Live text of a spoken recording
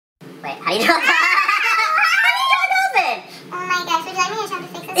Wait, how do you draw a dolphin? How do you draw a dolphin? Oh my gosh, would you like me to try to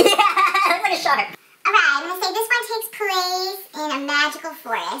fix this? Yeah, it looks like a shark. Alright, I'm going to say this one takes place in a magical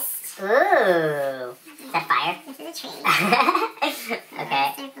forest. Ooh. Is that fire? This is a tree.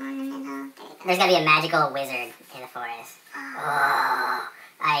 Okay. Circle in the middle. There's gotta be a magical wizard in the forest. Oh.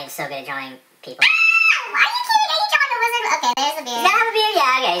 I am so good at drawing people. Are you kidding? Are you drawing a wizard? Okay, there's a beard. Does that have a beard?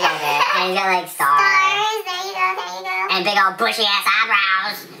 Yeah, okay, he's got a beard. And he's got like stars. Stars, there you go, there you go. And big old bushy ass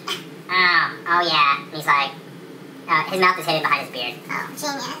eyebrows. Oh yeah. And he's like, his mouth is hidden behind his beard. Oh,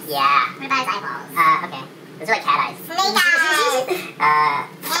 genius. Yeah. What about his eyeballs? Okay. Those are like cat eyes. Snake eyes.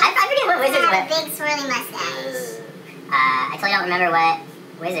 I forget what wizards wear. A big swirly mustache. I totally don't remember what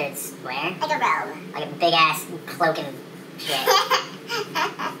wizards wear. Like a robe. Like a big ass cloak and shit.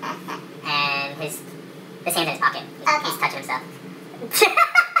 And this hand's in his pocket. He's touching himself.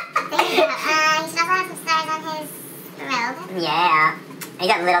 There you go. He should also have some stars on his robe. Yeah. And he's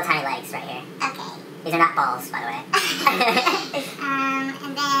got little tiny legs right here. Okay. These are not balls, by the way.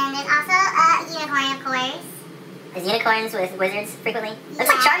 And then there's also a unicorn, of course. Is unicorns with wizards frequently? Looks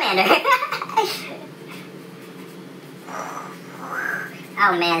like Charmander.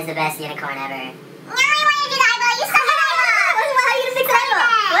 Oh man, it's the best unicorn ever. No, you want to do the eyeball. You suck at eyeball. How are you going to fix an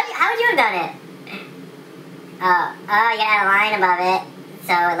eyeball? How would you have done it? Oh, you gotta add a line above it.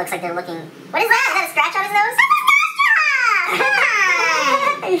 So it looks like they're looking... What is that? Is that a scratch on his nose? Come on.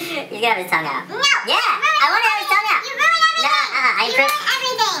 He's gonna have his tongue out. No. Yeah, I want to have his tongue out. You ruined everything. No, I you ruined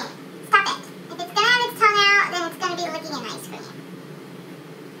everything. Stop it. If it's going to have its tongue out, then it's going to be licking an ice cream.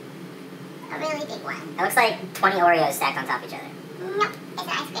 A really big one. It looks like 20 Oreos stacked on top of each other. Nope, it's an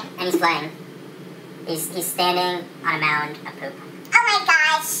ice cream. And he's playing. He's standing on a mound of poop. Oh my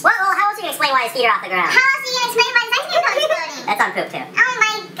gosh. Well, how else are you going to explain why his feet are off the ground? How else are you going to explain why this ice cream cone is floating? That's on poop, too. Oh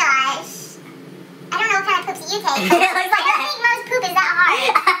my gosh. I don't know what kind of poops you take. It looks like I don't think most poop is that hard.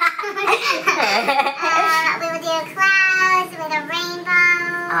 We will do clouds with a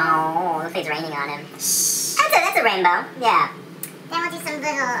rainbow. Oh, looks like it's raining on him. That's a rainbow. Yeah. Then we'll do some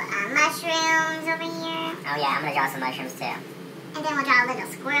little mushrooms over here. Oh yeah, I'm going to draw some mushrooms, too. And then we'll draw a little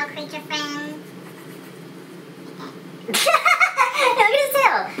squirrel creature friend. Look at his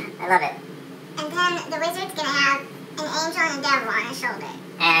tail. I love it. And then the wizard's going to have an angel and a devil on his shoulder.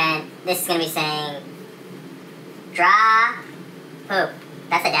 And this is going to be saying, draw poop.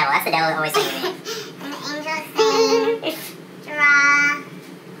 That's the devil. That's the devil always saying to me. And the angel is saying, draw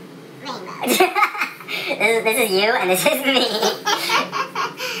rainbow. this is you and this is me.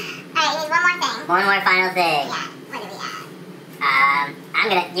 Alright, here's one more thing. One more final thing. Yeah, what do we add?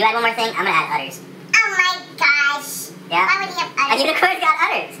 You add one more thing, I'm going to add udders. Oh my gosh. Yeah? Why would he have A udders? unicorn's got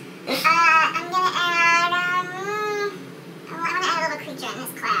udders. I'm gonna add, I want to add a little creature in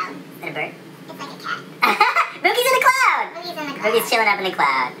this cloud. Is that a bird? It's like a cat. Mookie's in the cloud. Mookie's in the cloud. Mookie's chilling up in the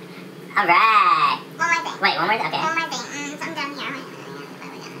cloud. Alright. One more thing. Wait, one more? Okay. One more thing. Something down here.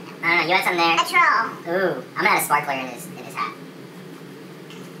 I don't know, you had something there? A troll. Ooh, I'm gonna add a sparkler in his hat.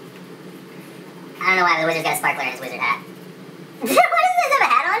 I don't know why the wizard's got a sparkler in his wizard hat. What is this? Does it have a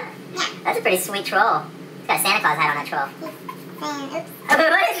hat on? Yeah. That's a pretty sweet troll. It's got a Santa Claus hat on that troll. He's saying, oops.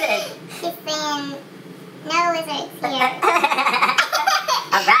 What is this? He's saying, no lizards here.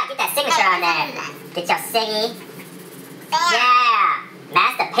 Alright, get that signature on there. Get your siggy. Bam. Yeah!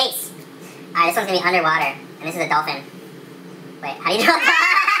 Masterpiece. Alright, this one's gonna be underwater. And this is a dolphin. Wait, how do you draw a dolphin?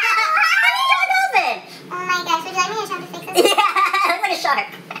 How do you draw a dolphin? Oh my gosh, would you like me to try to fix this? Yeah, it looks like a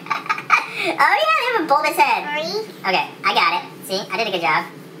shark. Oh yeah, they have a bulbous head. Okay, I got it. See, I did a good job.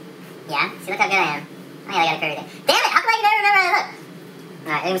 Yeah, see, look how good I am. Oh yeah, I got a curvy thing. Damn it, how come I can never remember how to look?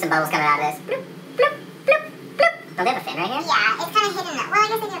 Alright, there's some bubbles coming out of this. Bloop, bloop, bloop, bloop. Don't they have a fin right here? Yeah, it's kind of hidden though. Well, I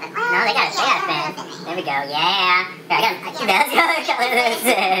guess they do have a fin. No, they got a fin. Right There we go, yeah. Here, let's go color this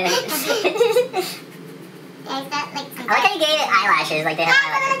in. There's that, like, some I like how you gave it eyelashes, like they have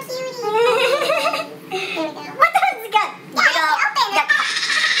yeah, eyelashes. little cutie. There we go. What the hell is it got? Yeah,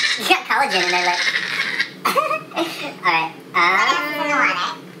 You got collagen in there, like. Alright, what else is in the water?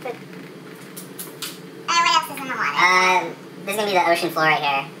 What else is in the water? this is gonna be the ocean floor right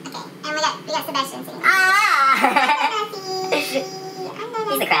here. Okay, and we got Sebastian singing. Ah!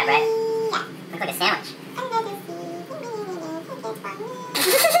 He's the crab, right? Yeah. Looks like a sandwich.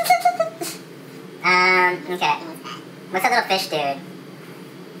 Okay. What's that little fish dude?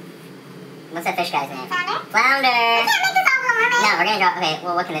 What's that fish guy's name? Flounder? Flounder! We can't make this all little mermaid. No, we're gonna draw. Okay,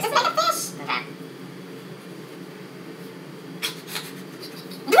 well, what can this Just be? make a fish. Okay.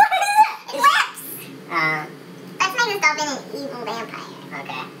 What is it? It whips. Let's make this dolphin an evil vampire.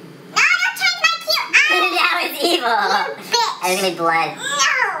 Okay. No, don't change my cute eyes. Now it's evil! You bitch. There's gonna be blood.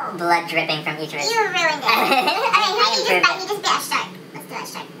 No. Blood dripping from each of his. You ruined it. Okay, I he just bit a shark. Let's do a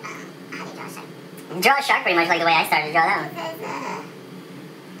shark. Draw a shark pretty much like the way I started to draw that one.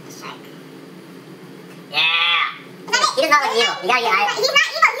 This is a shark. Yeah! He does not look evil. You gotta get He's not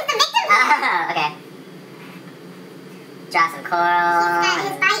evil, he's the victim. Oh, okay. Draw some coral. He's got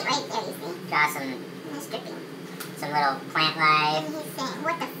his bite right there, you see. Draw some little plant life. And he's saying,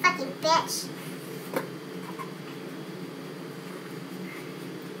 what the fuck, you bitch?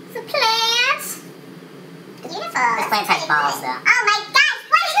 It's a plant. Beautiful. This plant has balls, though. Oh my gosh,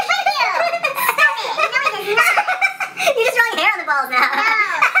 what is it with you? Stop it. No, it is not. You're just drawing hair on the balls now. No.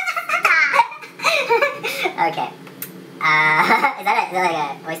 Stop. Okay. Is that like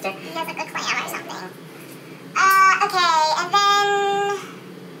an oyster? He looks like a clam or something. Okay, and then...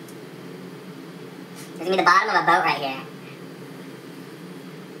 There's gonna be the bottom of a boat right here.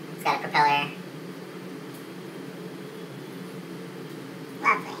 It's got a propeller.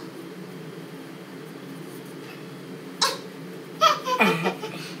 Lovely.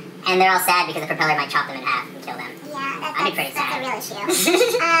 And they're all sad because the propeller might chop them in half and kill them. Yeah, I'd be pretty that's sad. a real issue.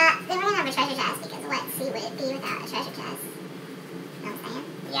 Then we're gonna have a treasure chest because what sea would it be without a treasure chest? You know what I'm saying?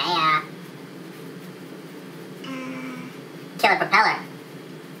 Yeah. Kill a propeller.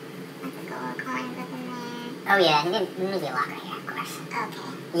 That's a gold coin up in there. Oh yeah, there needs to be a lock right here, of course.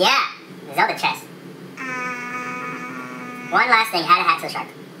 Okay. Yeah! The Zelda chest. One last thing, add a hat to the shark.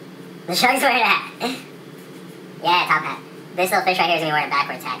 The shark's wearing a hat. Yeah, top hat. This little fish right here is gonna be wearing a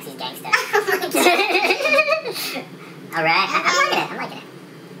backwards hat 'cause he's gangsta. Oh my god. Alright, I'm liking it, I'm liking it.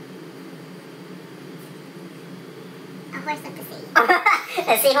 A horse of the sea.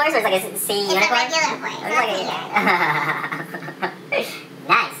 A seahorse was like a sea It's unicorn? a regular horse. It was like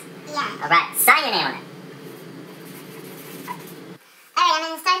Nice. Yeah. Alright, sign your name on it. Alright, I'm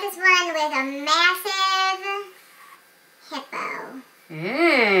gonna start this one with a massive hippo.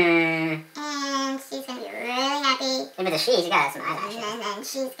 Mmm. And she's gonna be really happy. If it's a she, she got some eyelashes. And then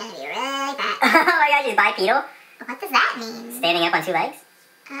she's gonna be really fat. Oh my god, she's bipedal? What does that mean? Standing up on two legs?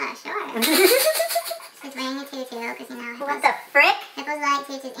 Sure. She's wearing a tutu, because you know, What the frick? hippos like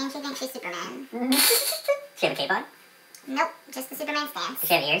tutus, and she thinks she's Superman. She have a cape on? Nope, just the Superman stance. Does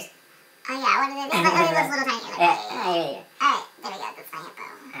she have ears? Oh yeah, what is it? It looks little tiny. Yeah. Alright, there we go, that's my hippo.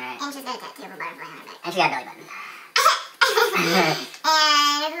 Alright. And she's got a tattoo of a butterfly on her back. And she got a belly button.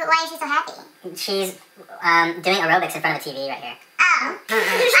 And why is she so happy? She's doing aerobics in front of a TV right here. Oh. I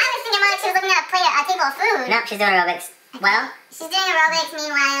was thinking more like she was looking at a table of food. No, she's doing aerobics. Well, She's doing aerobics,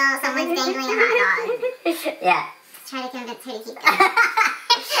 meanwhile someone's dangling a hot dog. yeah. Try to convince her to keep going.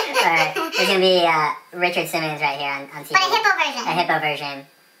 Alright, there's gonna be Richard Simmons right here on TV. But a hippo version. A hippo version.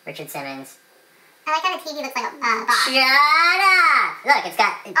 Richard Simmons. I like how the TV looks like a box. Shut up! Look, it's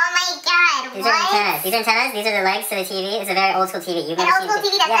got... Oh my god, These what? are antennas. These are antennas. These are the legs to the TV. It's a very old school TV. You've An never old seen school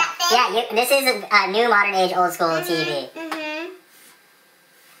TV that's that thin? Yeah, this is a new modern age old school TV.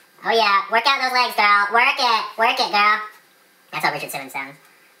 Oh yeah, work out those legs, girl. Work it, girl. That's how Richard Simmons sounds.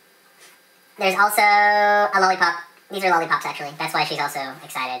 There's also a lollipop. These are lollipops, actually. That's why she's also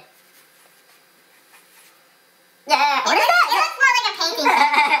excited. Yeah, what is that? It looks more like a painting.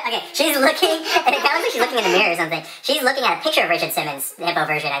 Okay, she's looking, and it kind of looks like she's looking in the mirror or something. She's looking at a picture of Richard Simmons, the hippo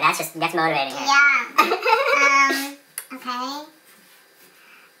version, and that's motivating her. Yeah. Okay.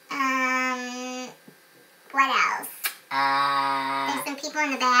 What else? There's some people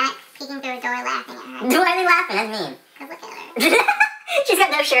in the back peeking through a door laughing at her. Why are they laughing? That's mean. Cause look at her. She's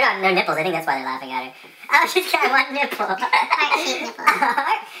got no shirt on, no nipples. I think that's why they're laughing at her. Oh, she's got one nipple. Heart-shaped nipple.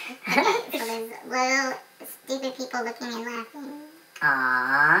 Okay, so there's little stupid people looking and laughing.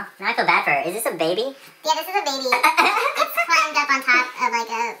 Aww. Now I feel bad for her. Is this a baby? Yeah, this is a baby. It's climbed up on top of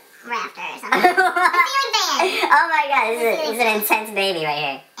like a rafter or something. It's a ceiling fan. Oh my god, this is an intense baby right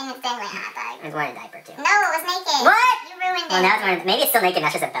here. And it's dangling a hot dog. It's wearing a diaper too. No, it was naked. What? You ruined it. Well, now it's wearing, maybe it's still naked,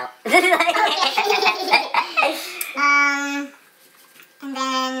 that's just a belt. And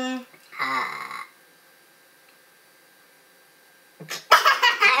then... I'm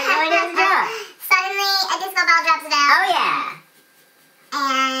going to draw. Suddenly, a disco ball drops down. Oh yeah.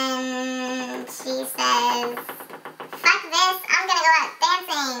 And she says, fuck this, I'm gonna go out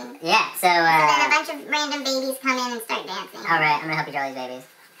dancing. Yeah, so So then a bunch of random babies come in and start dancing. alright, I'm gonna help you draw these babies.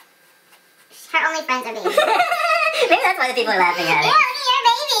 Her only friends are babies. Maybe that's why the people are laughing at Yeah, it. look at your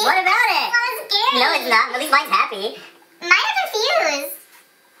baby. What about it? Oh, it's scary. No, it's not. At least mine's happy. Mine are confused.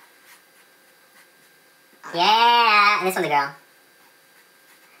 Yeah, and this one's a girl.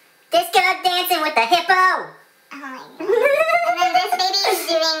 Disco dancing with the hippo. Oh my god. And then this baby is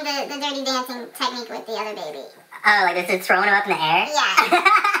doing the dirty dancing technique with the other baby. Oh, like this is throwing him up in the air? Yeah.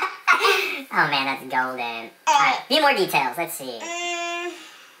 Oh man, that's golden. Alright, few more details. Let's see.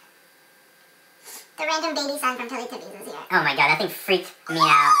 The random baby son from Teletubbies is here. Oh my god, that thing freaked me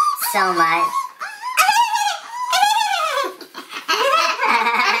out so much.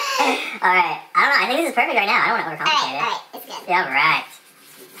 Alright. I don't know. I think this is perfect right now. I don't want to overcomplicate it. Alright, it's good. Yeah, alright.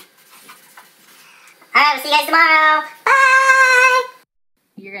 Alright, we'll see you guys tomorrow. Bye!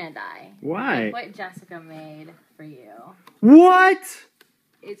 You're gonna die. Why? Like what Jessica made for you. What?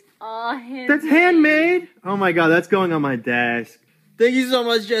 It's all handmade. That's handmade? Oh my god, that's going on my desk. Thank you so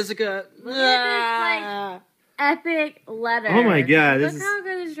much, Jessica. Look at this, epic letter. Oh my god, Look how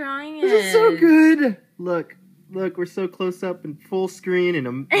good this drawing is. This is so good. Look, we're so close up and full screen, and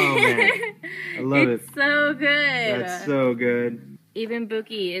oh man, I love it. It's so good. That's so good. Even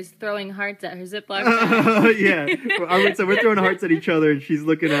Buki is throwing hearts at her Ziploc Oh bag. yeah, so we're throwing hearts at each other, and she's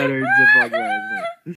looking at her Ziploc bag.